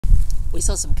We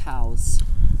saw some cows.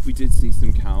 We did see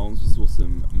some cows. We saw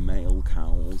some male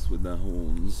cows with their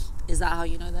horns. Is that how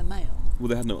you know they're male? Well,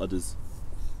 they had no udders.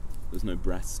 There's no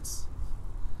breasts.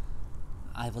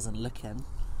 I wasn't looking.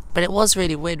 But it was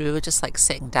really weird. We were just like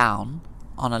sitting down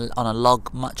on a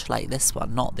log, much like this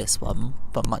one. Not this one,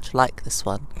 but much like this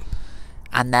one.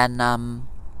 And then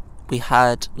we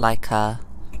heard like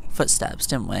footsteps,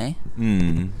 didn't we?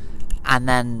 And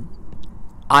then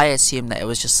I assumed that it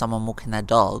was just someone walking their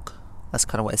dog. That's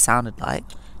kind of what it sounded like.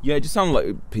 Yeah, it just sounded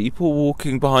like people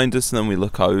walking behind us, and then we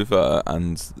look over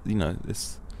and, you know,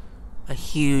 this... A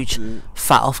huge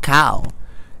fat off cow.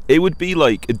 It would be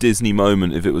like a Disney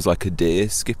moment if it was like a deer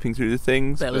skipping through the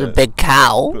things. But it was a big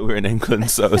cow. But we're in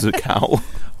England, so it was a cow.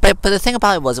 But the thing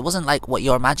about it wasn't like what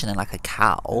you're imagining, like a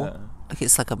cow. Yeah. Like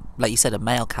it's like you said, a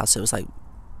male cow. So it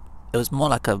was more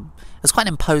like it was quite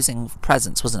an imposing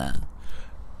presence, wasn't it?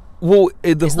 Well,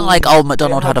 it's not like old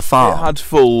MacDonald had a farm. It had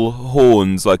full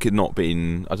horns, like it not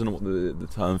been... I don't know what the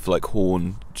term for like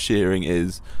horn shearing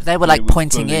is. They were like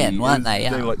pointing in, weren't they?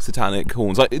 Yeah. They were like satanic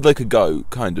horns, like a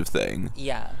goat kind of thing.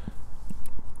 Yeah.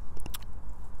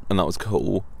 And that was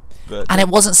cool. But and it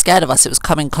wasn't scared of us. It was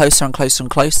coming closer and closer and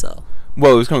closer.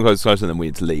 Well, it was coming closer, and then we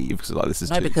had to leave because like this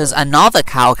is... No, because another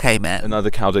cow came in.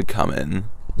 Another cow did come in.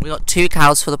 We got 2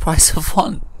 cows for the price of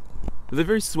 1. But they're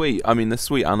very sweet. I mean, they're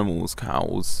sweet animals,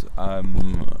 cows.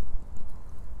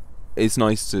 It's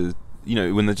nice to, you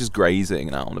know, when they're just grazing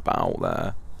and out and about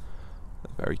there.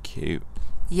 They're very cute.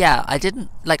 Yeah, I didn't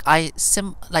like. At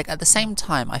the same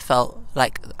time, I felt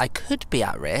like I could be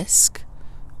at risk,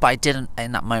 but I didn't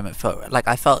in that moment feel like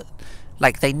I felt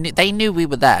like they knew we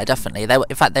were there. Definitely,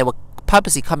 in fact, they were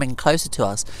purposely coming closer to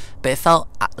us, but it felt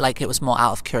like it was more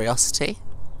out of curiosity.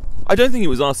 I don't think it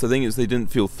was us. I think it was they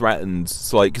didn't feel threatened.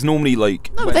 It's like, because normally,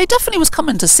 like... No, they definitely was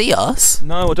coming to see us.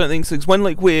 No, I don't think so. Because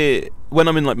when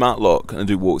I'm in, like, Matlock and I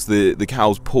do walks, the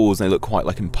cows pause and they look quite,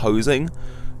 like, imposing.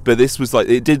 But this was, like,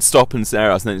 it did stop and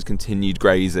stare at us and then it just continued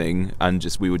grazing and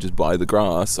we were just by the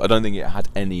grass. I don't think it had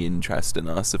any interest in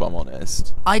us, if I'm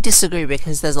honest. I disagree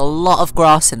because there's a lot of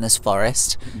grass in this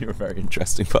forest. You're a very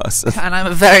interesting person. And I'm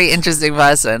a very interesting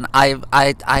person.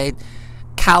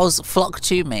 Cows flock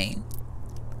to me.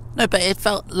 No, but it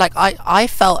felt like I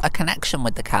felt a connection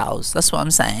with the cows. That's what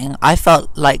I'm saying. I felt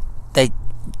like they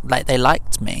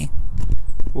liked me.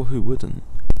 Well, who wouldn't?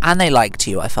 And they liked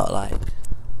you, I felt like.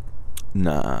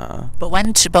 Nah. But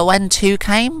when 2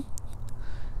 came,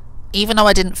 even though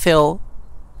I didn't feel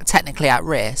technically at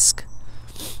risk,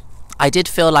 I did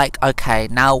feel like, okay,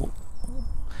 now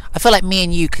I feel like me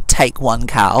and you could take 1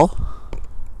 cow.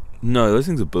 No, those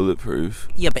things are bulletproof.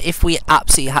 Yeah, but if we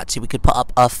absolutely had to, we could put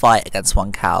up a fight against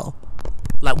 1 cow.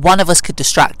 Like, one of us could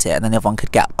distract it and then the other one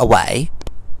could get away.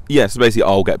 Yeah, so basically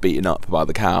I'll get beaten up by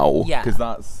the cow. Yeah. Because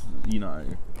that's, you know...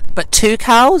 But 2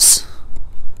 cows?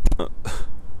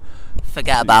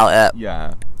 Forget about it.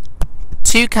 Yeah.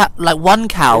 1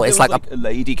 cow is like a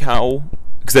lady cow...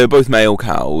 Because they were both male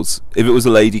cows. If it was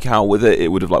a lady cow with it, it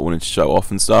would have like wanted to show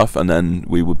off and stuff, and then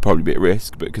we would probably be at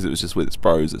risk. But because it was just with its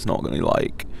bros, it's not going to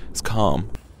like... It's calm.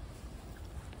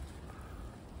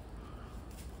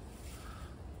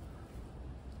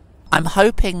 I'm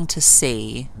hoping to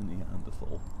see...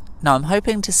 No, I'm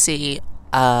hoping to see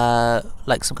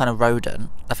like some kind of rodent.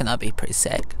 I think that'd be pretty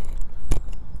sick.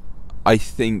 I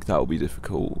think that will be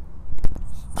difficult.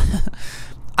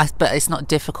 But it's not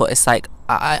difficult. It's like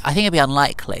I think it'd be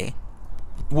unlikely.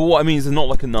 Well, what I mean is there's not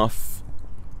like enough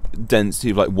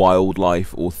density of like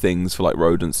wildlife or things for like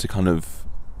rodents to kind of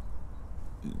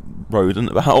rodent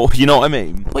about. You know what I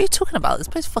mean? What are you talking about? This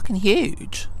place is fucking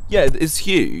huge. Yeah, it's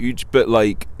huge, but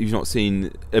like you've not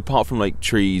seen, apart from like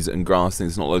trees and grass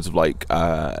things, there's not loads of like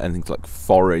anything to like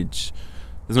forage.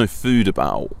 There's no food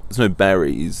about. There's no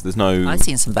berries. There's no... I've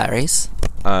seen some berries.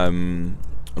 I mean,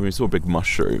 we saw a big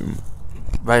mushroom.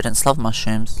 Rodents love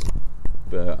mushrooms.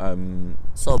 But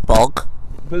saw a bog.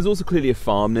 But there's also clearly a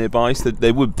farm nearby, so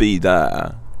they would be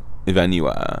there, if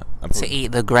anywhere. To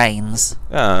eat the grains.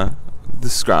 Yeah, the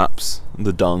scraps,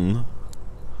 the dung.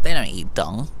 They don't eat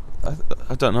dung.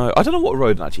 I don't know. I don't know what a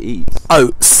rodent actually eats.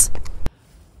 Oats.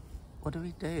 What do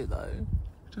we do though?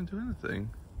 We don't do anything.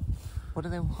 What do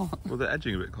they want? Well, they're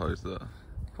edging a bit closer.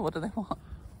 What do they want?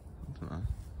 I don't know.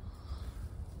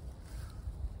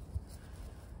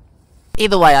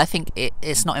 Either way, I think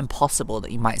it's not impossible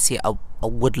that you might see a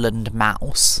woodland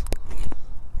mouse.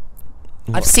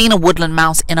 What? I've seen a woodland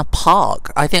mouse in a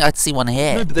park. I think I'd see one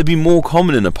here. No, but they'd be more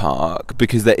common in a park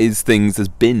because there's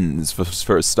bins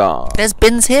for a start. There's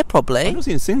bins here, probably. I've not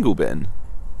seen a single bin.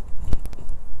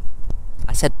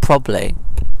 I said probably.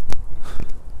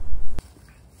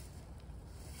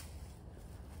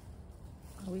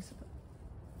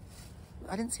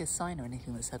 I didn't see a sign or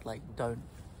anything that said, like, don't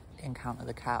encounter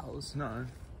the cows. No.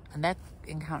 And they're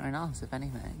encountering us, if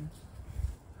anything.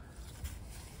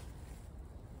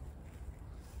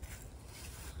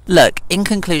 Look, in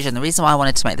conclusion, the reason why I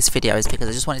wanted to make this video is because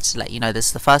I just wanted to let you know this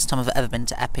is the first time I've ever been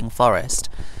to Epping Forest.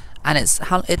 And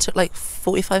it took like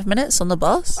 45 minutes on the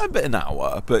bus? A bit an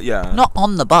hour, but yeah. Not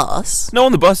on the bus. No,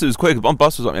 on the bus it was quick. On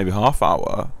bus was like maybe half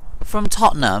hour. From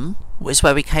Tottenham, which is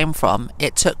where we came from,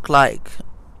 it took like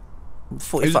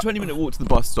 45... It was a 20-minute walk to the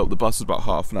bus stop. The bus was about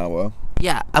half an hour.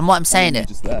 Yeah, and what I'm saying is...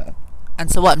 just there.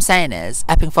 And so what I'm saying is,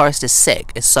 Epping Forest is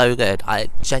sick. It's so good. I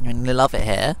genuinely love it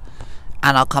here.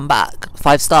 And I'll come back.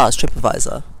 5 stars,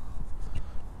 TripAdvisor.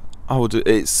 I will do...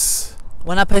 It's...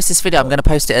 When I post this video, I'm going to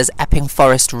post it as Epping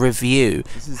Forest Review.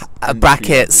 This is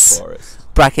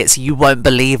brackets, you won't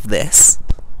believe this.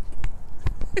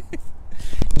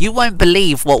 You won't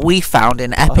believe what we found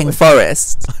in Epping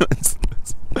Forest.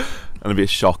 And it'll be a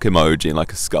shock emoji and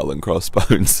like a skull and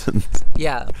crossbones. And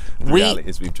yeah. the reality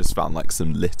is we've just found like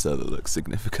some litter that looks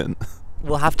significant.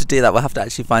 We'll have to do that. We'll have to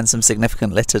actually find some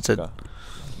significant litter to...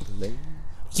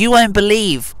 You won't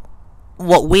believe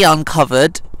what we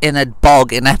uncovered in a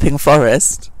bog in Epping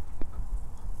Forest.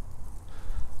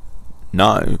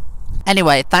 No.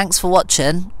 Anyway, thanks for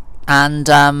watching, and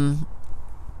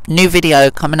new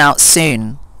video coming out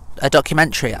soon. A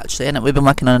documentary, actually, and we've been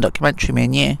working on a documentary, me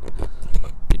and you.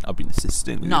 I've been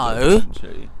assisting with No.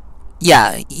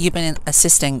 Yeah, you've been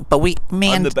assisting, but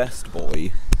I'm the best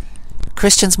boy.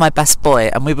 Christian's my best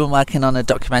boy, and we've been working on a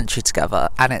documentary together,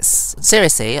 and it's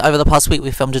seriously, over the past week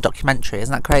we filmed a documentary.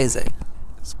 Isn't that crazy?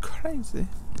 It's crazy.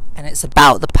 And it's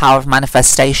about the power of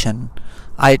manifestation.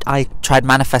 I tried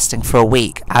manifesting for a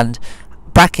week, and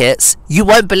brackets, you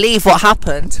won't believe what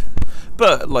happened.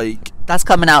 But like, that's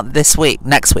coming out this week,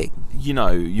 next week. You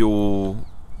know, you're...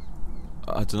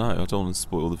 I don't know, I don't want to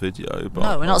spoil the video, but...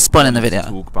 No, we're not spoiling the video.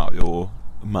 Talk about your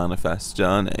manifest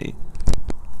journey.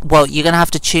 Well, you're going to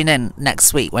have to tune in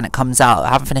next week when it comes out. I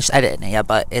haven't finished editing it yet,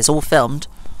 but it's all filmed.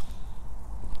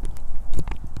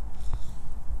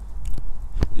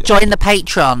 Yeah. Join the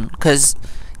Patreon, because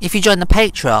if you join the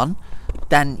Patreon,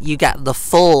 then you get the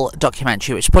full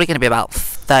documentary, which is probably going to be about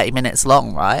 30 minutes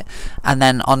long, right? And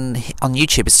then on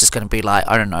YouTube, it's just going to be like,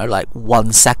 I don't know, like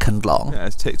 1 second long. Yeah,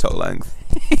 it's TikTok length.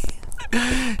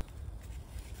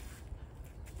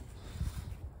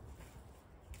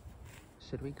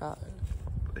 Should we go?